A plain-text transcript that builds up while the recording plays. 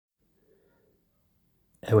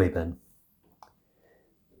Airway burn.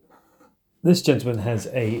 This gentleman has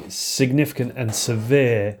a significant and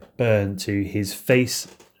severe burn to his face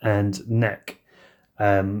and neck.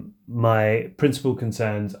 My principal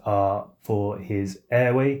concerns are for his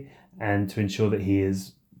airway and to ensure that he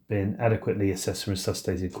has been adequately assessed and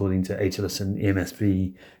resuscitated according to HLS and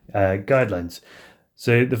EMSB guidelines.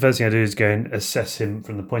 So the first thing I do is go and assess him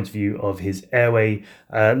from the point of view of his airway.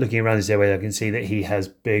 Looking around his airway, I can see that he has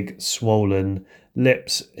big swollen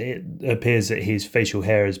lips. It appears that his facial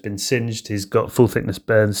hair has been singed. He's got full thickness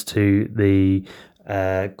burns to the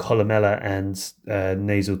columella and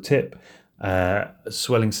nasal tip,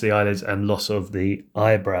 swelling to the eyelids and loss of the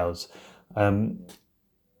eyebrows.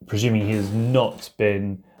 Presuming he has not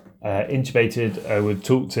been intubated, I would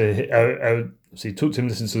talk to him,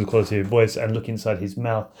 listen to the quality of voice, and look inside his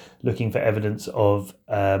mouth, looking for evidence of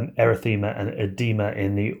erythema and edema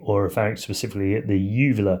in the oropharynx, specifically at the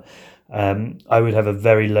uvula. I would have a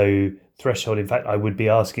very low threshold. In fact, I would be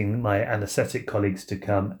asking my anaesthetic colleagues to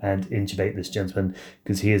come and intubate this gentleman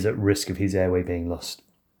because he is at risk of his airway being lost.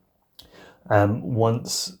 In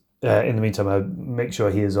the meantime, I make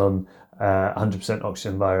sure he is on 100%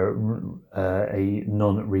 oxygen via a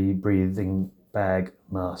non-rebreathing bag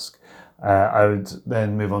mask. I would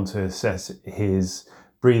then move on to assess his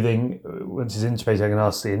breathing. Once he's intubated, I can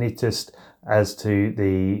ask the anaesthetist as to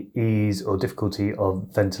the ease or difficulty of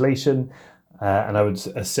ventilation. And I would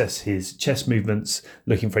assess his chest movements,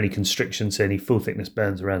 looking for any constriction, so any full thickness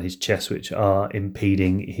burns around his chest which are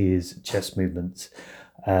impeding his chest movements.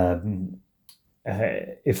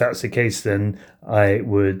 If that's the case, then I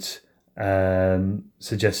would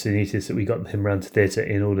suggest to the anaesthetist that we got him round to theatre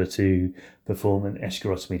in order to perform an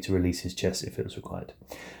eschorotomy to release his chest if it was required.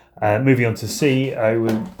 Moving on to C, I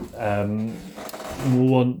would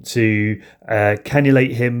want to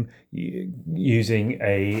cannulate him using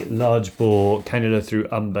a large bore cannula through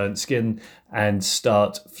unburnt skin and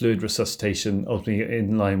start fluid resuscitation, ultimately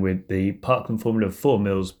in line with the Parkland formula of 4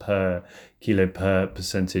 mils per kilo per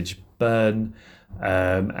percentage burn.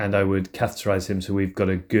 And I would catheterize him so we've got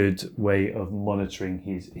a good way of monitoring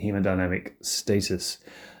his hemodynamic status.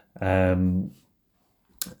 I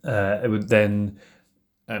would then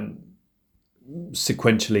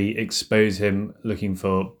sequentially expose him, looking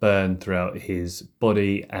for burn throughout his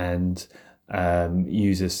body, and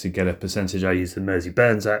use this to get a percentage. I use the Mersey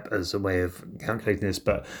Burns app as a way of calculating this,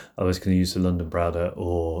 but I was going to use the London Browder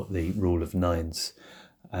or the rule of nines.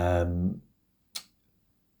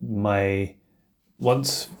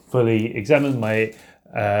 Once fully examined, my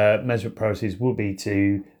measurement priorities will be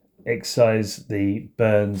to excise the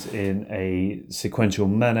burns in a sequential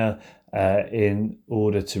manner in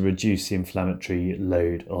order to reduce the inflammatory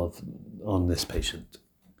load on this patient.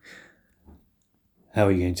 How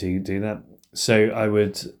are you going to do that? So I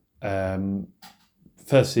would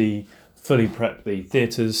firstly fully prep the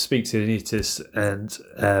theatres, speak to the anaesthetist, and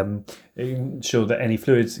ensure that any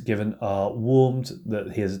fluids given are warmed,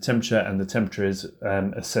 that he has a temperature, and the temperature is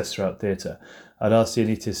assessed throughout theatre. I'd ask the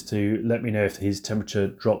anaesthetist to let me know if his temperature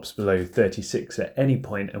drops below 36 at any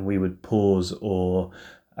point, and we would pause or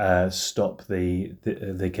stop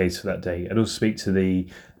the case for that day. I'd also speak to the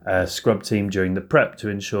scrub team during the prep to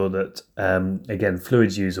ensure that, again,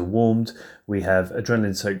 fluids used are warmed. We have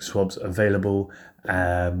adrenaline-soaked swabs available,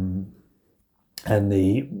 and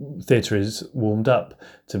the theatre is warmed up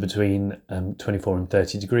to between 24 and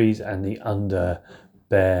 30 degrees, and the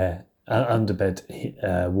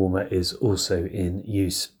underbed warmer is also in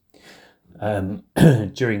use.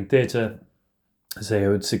 During theatre, I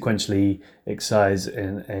would sequentially excise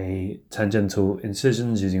in a tangential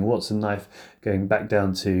incisions using a Watson knife, going back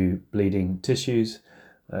down to bleeding tissues.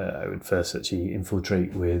 I would first actually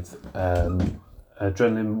infiltrate with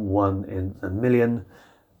adrenaline 1 in a million,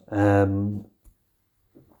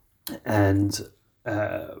 and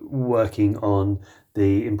working on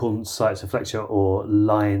the important sites of flexure or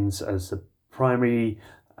lines as the primary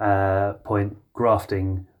point,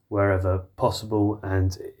 grafting wherever possible,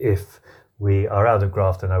 and if we are out of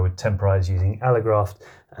graft, then I would temporize using allograft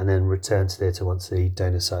and then return to theatre once the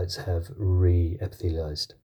donor sites have re-epithelialized.